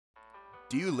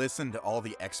Do you listen to all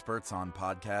the experts on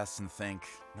podcasts and think,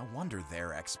 no wonder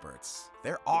they're experts?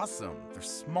 They're awesome. They're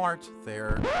smart.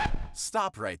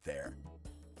 Stop right there.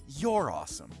 You're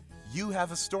awesome. You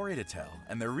have a story to tell,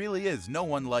 and there really is no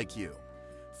one like you.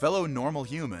 Fellow normal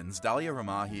humans, Dalia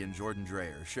Ramahi and Jordan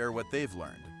Dreyer share what they've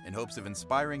learned in hopes of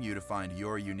inspiring you to find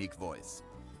your unique voice.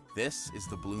 This is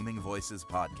the Blooming Voices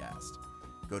podcast.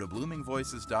 Go to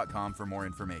bloomingvoices.com for more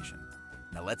information.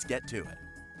 Now let's get to it.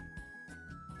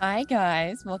 Hi,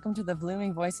 guys. Welcome to the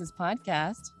Blooming Voices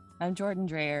podcast. I'm Jordan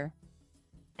Dreyer.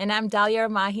 And I'm Dalia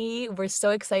Ramahi. We're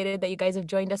so excited that you guys have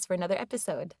joined us for another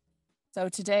episode. So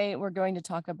today we're going to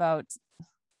talk about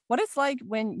what it's like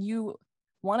when you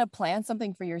want to plan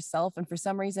something for yourself and for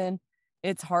some reason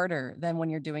it's harder than when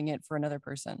you're doing it for another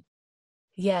person.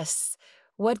 Yes.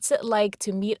 What's it like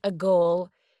to meet a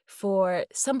goal for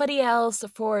somebody else,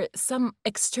 for some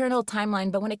external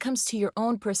timeline, but when it comes to your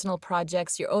own personal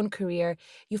projects, your own career,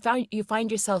 you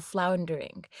find yourself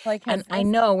floundering. I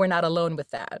know we're not alone with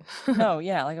that. No,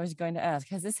 yeah, like I was going to ask,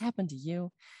 has this happened to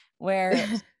you? Where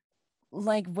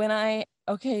like when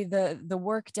the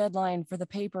work deadline for the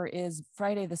paper is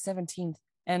Friday the 17th,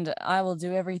 and I will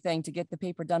do everything to get the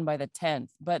paper done by the 10th.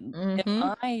 But if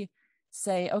I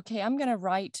say, okay, I'm going to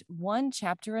write one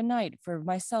chapter a night for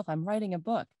myself, I'm writing a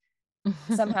book.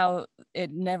 Somehow it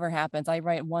never happens. I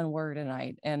write one word a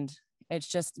night, and it's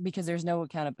just because there's no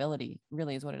accountability,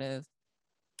 really is what it is.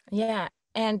 Yeah.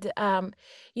 And, I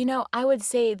would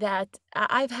say that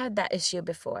I've had that issue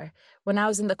before. When I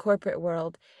was in the corporate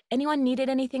world, anyone needed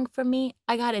anything from me,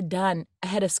 I got it done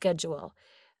ahead of schedule.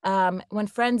 When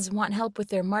friends want help with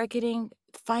their marketing,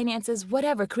 finances,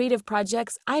 whatever, creative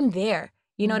projects, I'm there.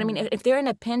 You know what I mean? If they're in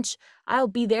a pinch, I'll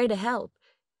be there to help.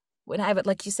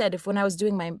 Like you said, when I was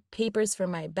doing my papers for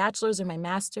my bachelor's or my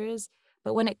master's,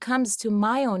 but when it comes to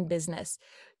my own business,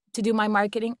 to do my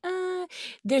marketing,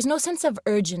 there's no sense of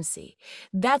urgency.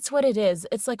 That's what it is.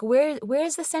 It's like, where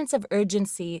is the sense of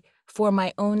urgency for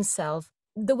my own self,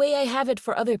 the way I have it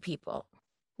for other people?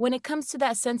 When it comes to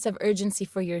that sense of urgency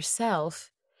for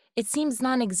yourself, it seems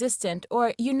non-existent,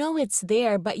 or it's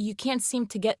there, but you can't seem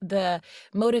to get the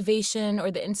motivation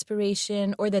or the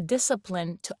inspiration or the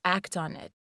discipline to act on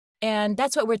it. And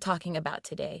that's what we're talking about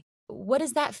today. What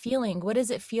is that feeling? What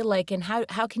does it feel like? And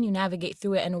how can you navigate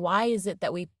through it? And why is it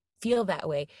that we feel that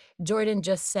way? Jordan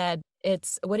just said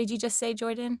what did you just say,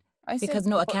 Jordan? Because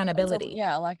no accountability.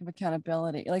 Yeah, lack of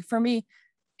accountability. Like for me,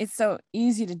 it's so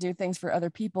easy to do things for other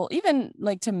people, even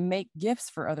like to make gifts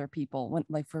for other people,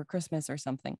 like for Christmas or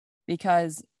something,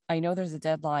 because I know there's a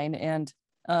deadline and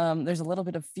there's a little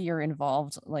bit of fear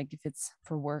involved, like if it's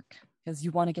for work, because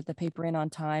you want to get the paper in on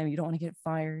time, you don't want to get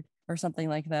fired or something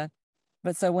like that.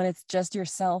 But so when it's just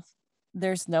yourself,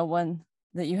 there's no one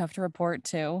that you have to report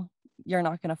to. You're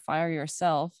not going to fire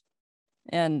yourself.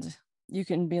 And you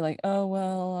can be like, oh,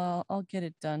 well, I'll get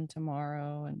it done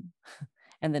tomorrow.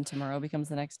 And then tomorrow becomes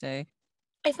the next day.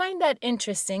 I find that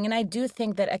interesting. And I do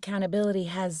think that accountability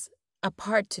has a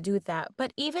part to do with that.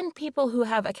 But even people who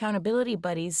have accountability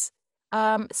buddies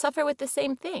suffer with the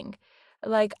same thing.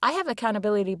 Like, I have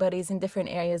accountability buddies in different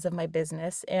areas of my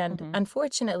business. And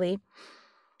unfortunately,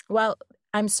 while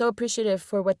I'm so appreciative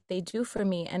for what they do for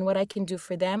me and what I can do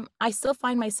for them, I still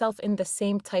find myself in the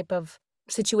same type of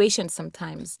situation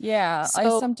sometimes. Yeah, I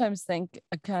sometimes think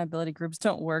accountability groups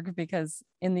don't work because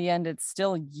in the end, it's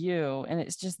still you. And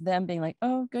it's just them being like,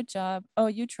 oh, good job. Oh,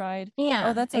 you tried. Yeah,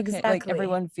 oh, that's okay. Exactly. Like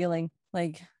everyone feeling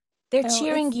like they're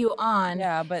cheering you on.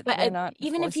 Yeah, but they're not.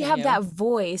 Even if you have that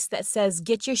voice that says,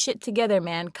 get your shit together,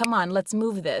 man. Come on, let's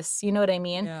move this. You know what I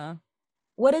mean? Yeah.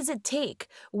 What does it take?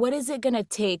 What is it going to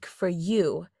take for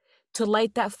you to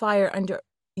light that fire under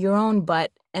your own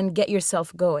butt and get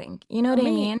yourself going? You know what I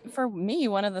mean? For me,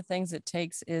 one of the things it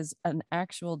takes is an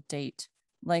actual date.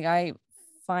 Like I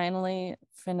finally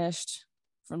finished,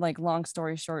 for like long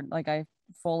story short, like I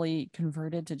fully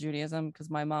converted to Judaism because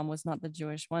my mom was not the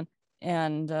Jewish one,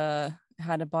 and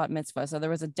had a bat mitzvah. So there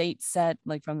was a date set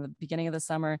like from the beginning of the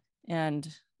summer, and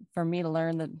for me to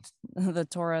learn the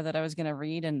Torah that I was going to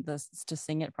read and to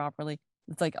sing it properly,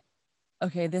 it's like,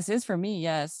 okay, this is for me,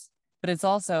 yes, but it's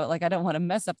also like I don't want to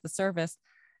mess up the service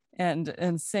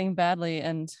and sing badly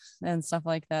and stuff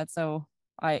like that. So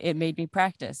it made me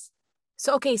practice.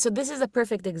 So this is a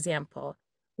perfect example.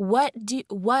 Why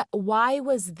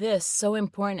was this so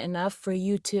important enough for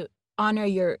you to honor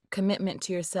your commitment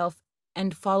to yourself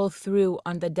and follow through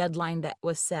on the deadline that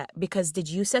was set? Because did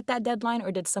you set that deadline or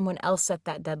did someone else set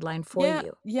that deadline for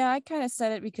you? Yeah, I kind of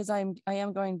set it because I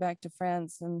am going back to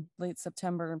France in late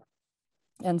September.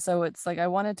 And so it's like I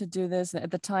wanted to do this. And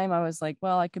at the time I was like,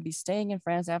 well, I could be staying in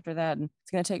France after that, and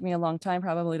it's going to take me a long time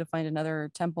probably to find another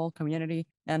temple community.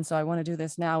 And so I want to do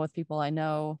this now with people I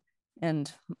know,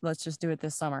 and let's just do it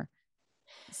this summer.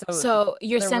 So So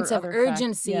your there sense were of other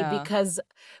urgency, yeah.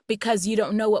 because you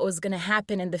don't know what was going to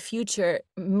happen in the future,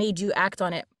 made you act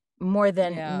on it more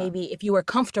than Yeah. maybe if you were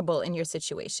comfortable in your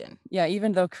situation. Yeah,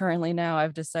 even though currently now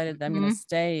I've decided that I'm going Mhm. to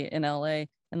stay in LA,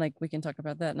 and like we can talk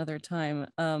about that another time.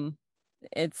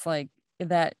 It's like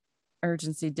that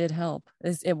urgency did help.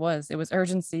 It was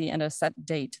urgency and a set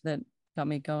date that got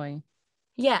me going.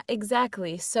 Yeah,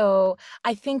 exactly. So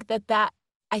I think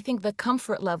I think the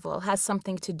comfort level has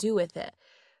something to do with it.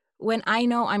 When I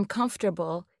know I'm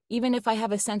comfortable, even if I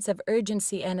have a sense of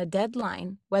urgency and a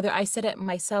deadline, whether I set it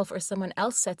myself or someone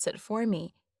else sets it for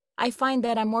me, I find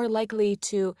that I'm more likely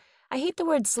to, I hate the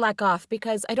word slack off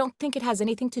because I don't think it has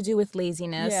anything to do with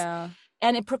laziness. Yeah.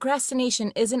 And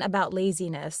procrastination isn't about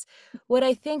laziness. What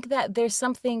I think that there's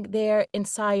something there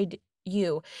inside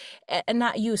you, and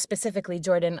not you specifically,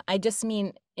 Jordan. I just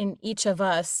mean in each of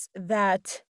us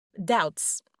that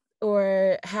doubts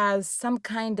or has some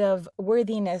kind of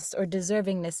worthiness or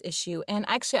deservingness issue. And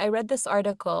actually, I read this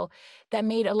article that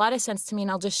made a lot of sense to me,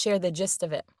 and I'll just share the gist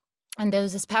of it. And there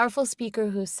was this powerful speaker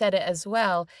who said it as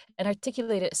well and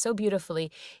articulated it so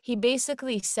beautifully. He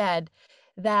basically said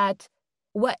that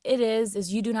what it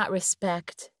is you do not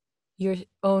respect your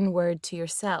own word to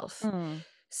yourself.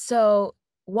 So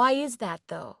why is that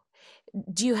though?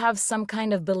 Do you have some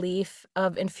kind of belief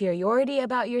of inferiority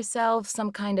about yourself,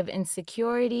 some kind of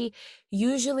insecurity?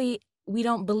 Usually we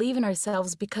don't believe in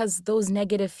ourselves because those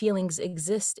negative feelings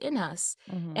exist in us.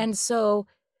 And so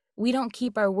we don't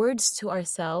keep our words to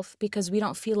ourselves because we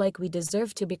don't feel like we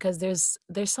deserve to, because there's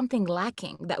something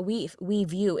lacking that we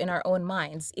view in our own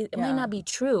minds. It might not be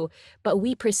true, but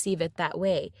we perceive it that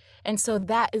way. And so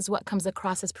that is what comes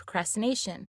across as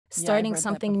procrastination. Starting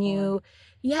something new.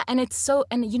 Yeah, and it's so,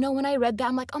 and you know, when I read that,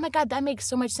 I'm like, oh my God, that makes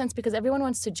so much sense, because everyone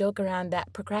wants to joke around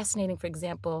that procrastinating, for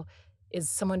example, is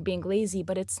someone being lazy,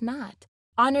 but it's not.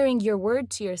 Honoring your word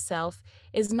to yourself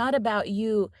is not about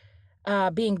you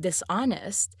being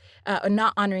dishonest, or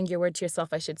not honoring your word to yourself,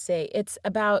 I should say. It's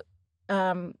about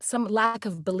some lack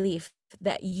of belief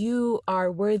that you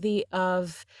are worthy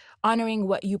of honoring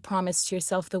what you promised to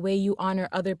yourself the way you honor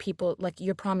other people, like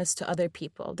your promise to other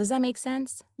people. Does that make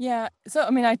sense? Yeah. So, I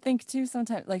mean, I think too,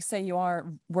 sometimes, like, say you are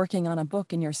working on a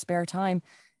book in your spare time,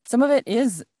 some of it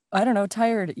is, I don't know,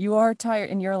 tired. You are tired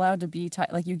and you're allowed to be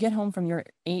tired. Like, you get home from your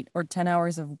 8 or 10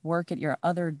 hours of work at your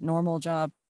other normal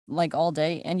job, like all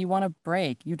day, and you want to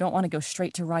break. You don't want to go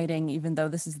straight to writing, even though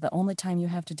this is the only time you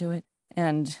have to do it.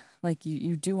 And like,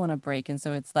 you do want to break. And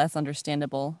so that's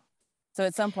understandable. So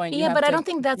at some point you Yeah, have but I to, don't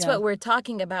think that's yeah. what we're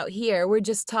talking about here. We're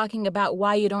just talking about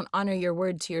why you don't honor your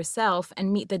word to yourself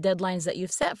and meet the deadlines that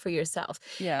you've set for yourself.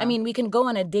 Yeah. I mean, we can go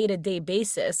on a day-to-day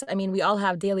basis. I mean, we all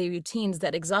have daily routines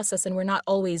that exhaust us, and we're not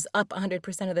always up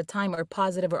 100% of the time or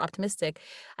positive or optimistic.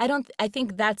 I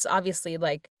think that's obviously,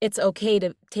 like, it's okay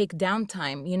to take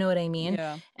downtime, you know what I mean?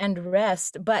 Yeah. And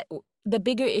rest. But the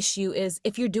bigger issue is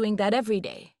if you're doing that every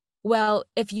day. Well,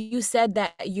 if you said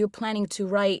that you're planning to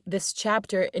write this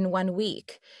chapter in 1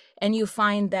 week, and you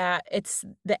find that it's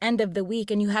the end of the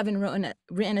week and you haven't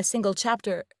written a single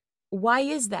chapter, why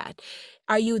is that?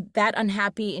 Are you that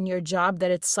unhappy in your job that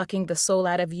it's sucking the soul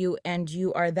out of you and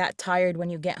you are that tired when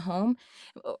you get home?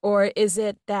 Or is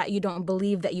it that you don't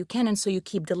believe that you can, and so you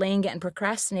keep delaying it and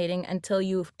procrastinating until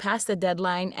you pass the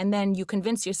deadline, and then you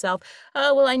convince yourself,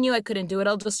 oh, well, I knew I couldn't do it.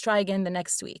 I'll just try again the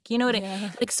next week. You know what I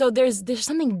mean? Like, so there's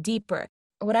something deeper.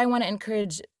 What I want to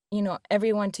encourage, you know,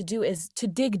 everyone to do is to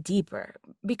dig deeper,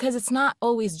 because it's not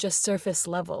always just surface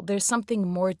level. There's something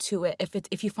more to it.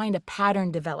 If you find a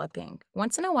pattern developing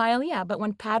once in a while, yeah, but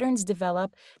when patterns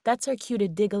develop, that's our cue to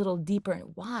dig a little deeper.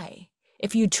 And why?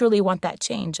 If you truly want that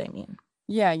change, I mean.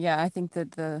 Yeah. I think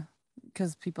that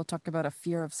because people talk about a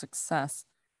fear of success,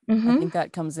 I think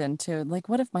that comes into, like,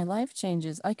 what if my life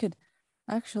changes? I could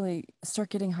actually start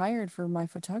getting hired for my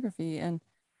photography, and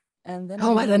then Oh,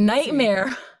 I'll what be a really busy. nightmare.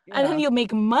 And then Yeah. you'll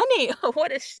make money.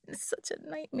 What is such a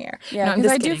nightmare. Yeah, No, I'm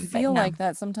because just I do kidding, but feel no. like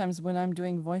that sometimes when I'm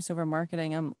doing voiceover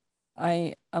marketing, I'm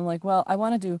like, well, I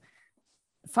want to do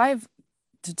 5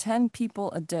 to 10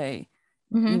 people a day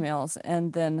emails,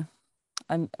 and then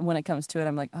when it comes to it,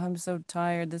 I'm like, oh, I'm so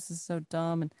tired. This is so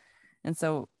dumb, and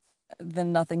so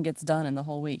then nothing gets done in the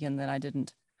whole week, and then I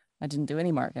didn't do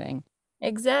any marketing,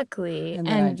 Exactly. and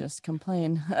then I just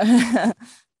complain.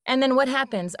 And then what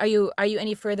happens? Are you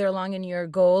any further along in your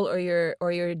goal or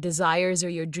your desires or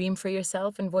your dream for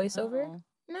yourself in voiceover? Oh.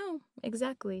 No,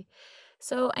 exactly.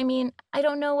 So, I mean, I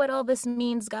don't know what all this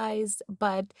means, guys,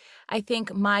 but I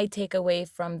think my takeaway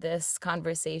from this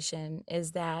conversation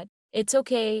is that it's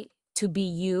okay to be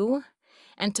you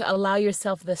and to allow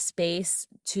yourself the space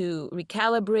to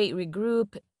recalibrate,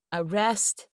 regroup,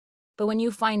 rest. But when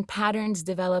you find patterns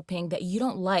developing that you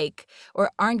don't like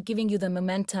or aren't giving you the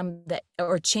momentum that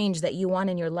or change that you want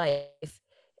in your life,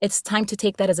 it's time to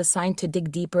take that as a sign to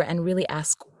dig deeper and really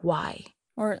ask why.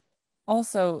 Or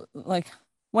also, like,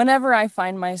 whenever I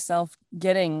find myself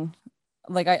getting,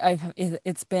 like,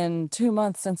 it's been 2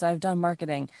 months since I've done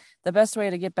marketing. The best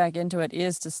way to get back into it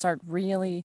is to start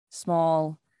really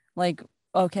small, like,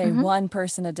 okay, one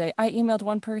person a day. I emailed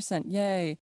one person,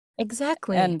 yay.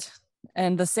 Exactly.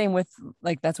 And the same with,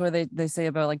 like, that's where they say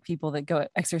about, like, people that go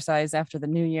exercise after the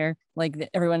new year, like,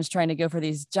 everyone's trying to go for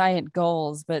these giant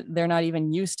goals, but they're not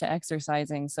even used to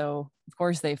exercising. So of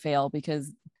course they fail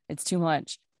because it's too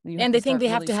much. And they think they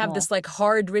have to have this like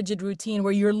hard, rigid routine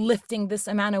where you're lifting this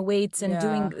amount of weights and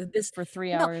doing this for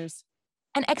 3 hours.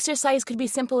 And exercise could be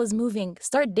simple as moving.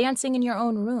 Start dancing in your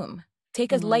own room.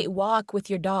 Take a light walk with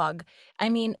your dog. I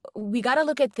mean, we got to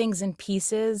look at things in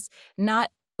pieces,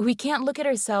 we can't look at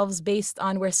ourselves based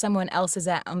on where someone else is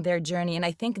at on their journey. And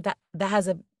I think that has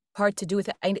a part to do with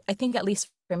it. I think, at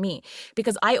least for me,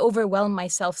 because I overwhelm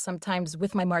myself sometimes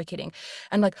with my marketing.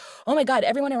 And like, oh my God,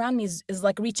 everyone around me is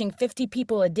like reaching 50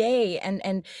 people a day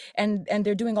and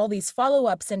they're doing all these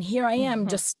follow-ups. And here I am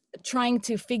just trying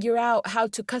to figure out how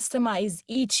to customize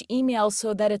each email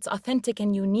so that it's authentic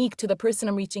and unique to the person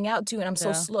I'm reaching out to. And I'm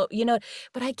so slow,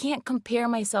 but I can't compare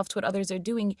myself to what others are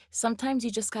doing. Sometimes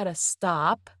you just got to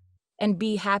stop and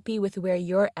be happy with where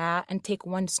you're at and take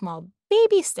one small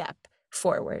baby step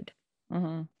forward.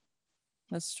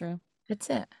 That's true. That's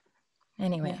it.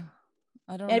 Anyway,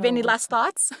 I don't have know. any last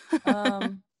thoughts?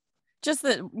 Just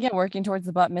that, working towards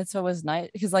the bat mitzvah was nice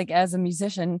because, like, as a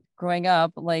musician growing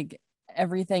up, like,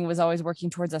 everything was always working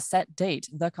towards a set date,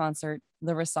 the concert,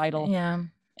 the recital,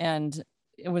 and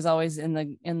it was always in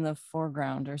the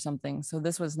foreground or something. So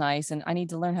this was nice, and I need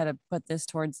to learn how to put this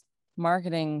towards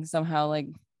marketing somehow. Like,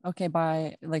 okay,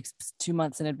 by like 2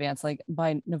 months in advance, like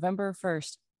by November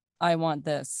 1st, I want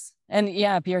this. And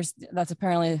Pierce, that's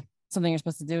apparently something you're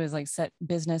supposed to do, is like set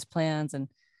business plans and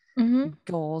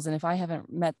goals. And if I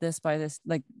haven't met this by this,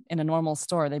 like in a normal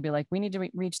store, they'd be like, we need to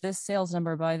reach this sales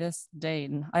number by this date.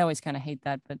 And I always kind of hate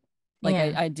that, but like,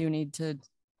 I do need to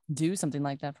do something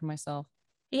like that for myself.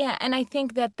 Yeah. And I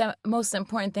think that the most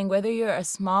important thing, whether you're a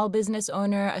small business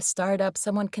owner, a startup,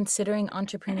 someone considering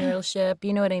entrepreneurship,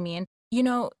 you know what I mean?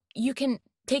 You can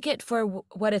take it for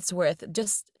what it's worth.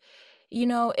 Just,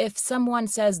 if someone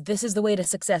says, this is the way to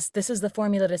success, this is the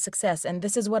formula to success, and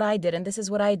this is what I did, and this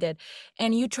is what I did,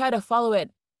 and you try to follow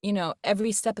it,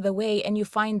 every step of the way, and you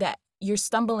find that you're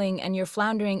stumbling and you're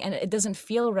floundering and it doesn't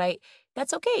feel right,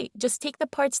 that's okay. Just take the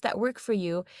parts that work for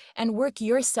you and work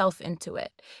yourself into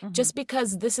it. Just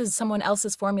because this is someone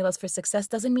else's formulas for success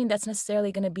doesn't mean that's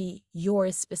necessarily going to be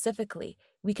yours specifically.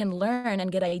 We can learn and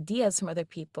get ideas from other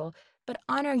people, but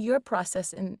honor your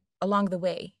process along the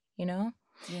way,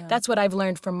 That's what I've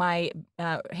learned from my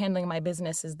handling my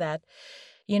business is that,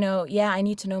 I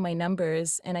need to know my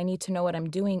numbers and I need to know what I'm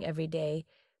doing every day,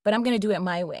 but I'm going to do it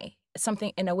my way,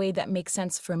 something in a way that makes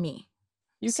sense for me.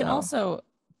 You can also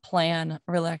plan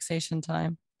relaxation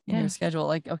time in your schedule.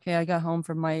 Like, okay, I got home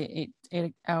from my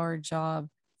 8-hour job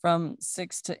from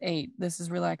 6 to 8. This is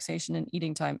relaxation and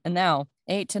eating time. And now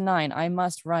 8 to 9, I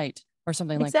must write. Or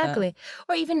something like that. Exactly.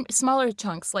 Or even smaller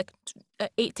chunks, like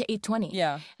 8 to 8:20.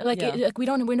 Yeah.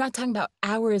 We're not talking about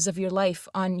hours of your life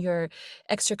on your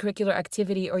extracurricular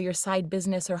activity or your side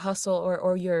business or hustle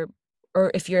or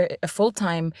if you're a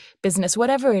full-time business,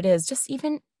 whatever it is, just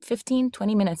even 15,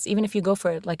 20 minutes, even if you go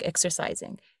for like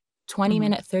exercising,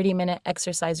 20-minute, 30-minute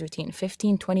exercise routine,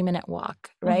 15, 20-minute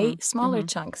walk, right? Smaller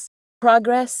chunks.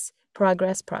 Progress.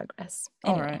 Anyway.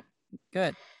 All right.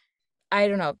 Good. I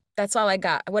don't know. That's all I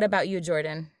got. What about you,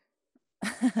 Jordan?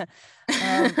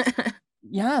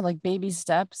 Like baby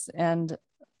steps, and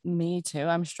me too.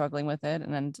 I'm struggling with it,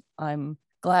 and I'm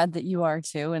glad that you are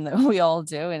too, and that we all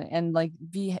do. And like,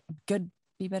 be good,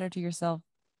 be better to yourself.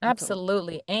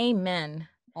 Absolutely. Amen.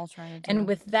 All trying to do. And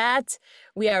with that,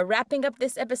 we are wrapping up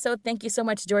this episode. Thank you so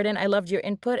much, Jordan. I loved your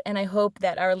input, and I hope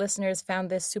that our listeners found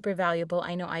this super valuable.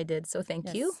 I know I did, so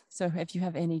thank you. So if you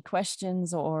have any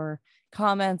questions or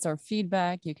comments or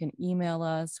feedback, you can email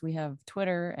us. We have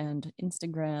Twitter and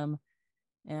Instagram,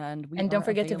 and don't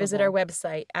forget to visit our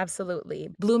website. Absolutely.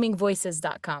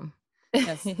 bloomingvoices.com.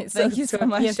 Yes. Thank you so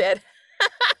much.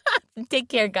 Take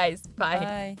care, guys.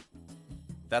 Bye.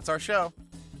 That's our show.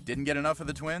 Didn't get enough of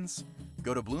the twins?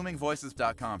 Go to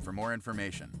bloomingvoices.com for more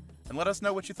information. and let us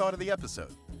know what you thought of the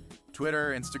episode.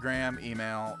 Twitter, Instagram,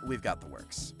 email, we've got the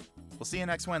works. We'll see you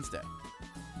next Wednesday.